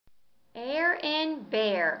in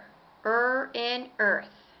bear, in earth.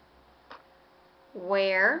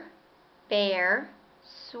 Where, bear,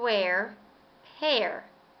 swear, pair.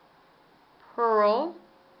 Pearl,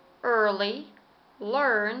 early,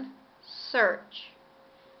 learn, search.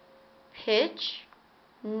 Pitch,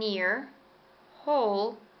 near,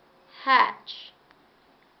 whole, hatch.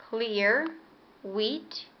 Clear,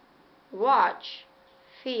 wheat, watch,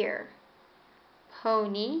 fear.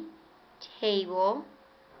 Pony, table,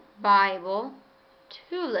 Bible,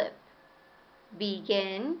 tulip.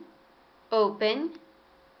 Begin, open,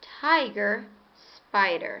 tiger,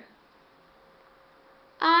 spider.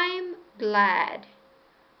 I'm glad.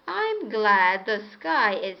 I'm glad the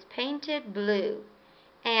sky is painted blue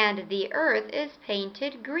and the earth is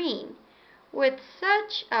painted green, with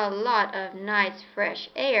such a lot of nice fresh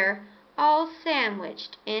air all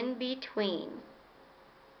sandwiched in between.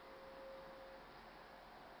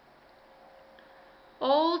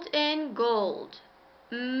 Old in gold,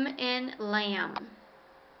 in lamb.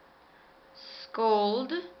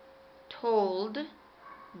 Scold, told,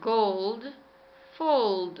 gold,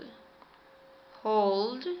 fold.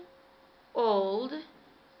 Hold, old,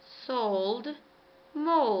 sold,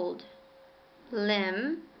 mold.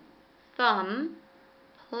 Limb, thumb,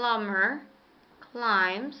 plumber,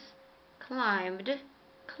 climbs, climbed,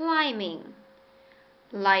 climbing.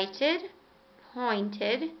 Lighted,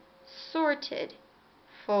 pointed, sorted,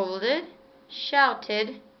 folded,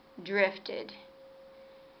 shouted, drifted.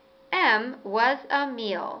 M was a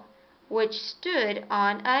meal, which stood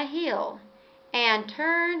on a hill, and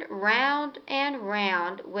turned round and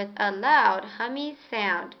round with a loud hummy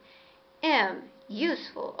sound. M,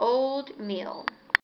 useful old meal.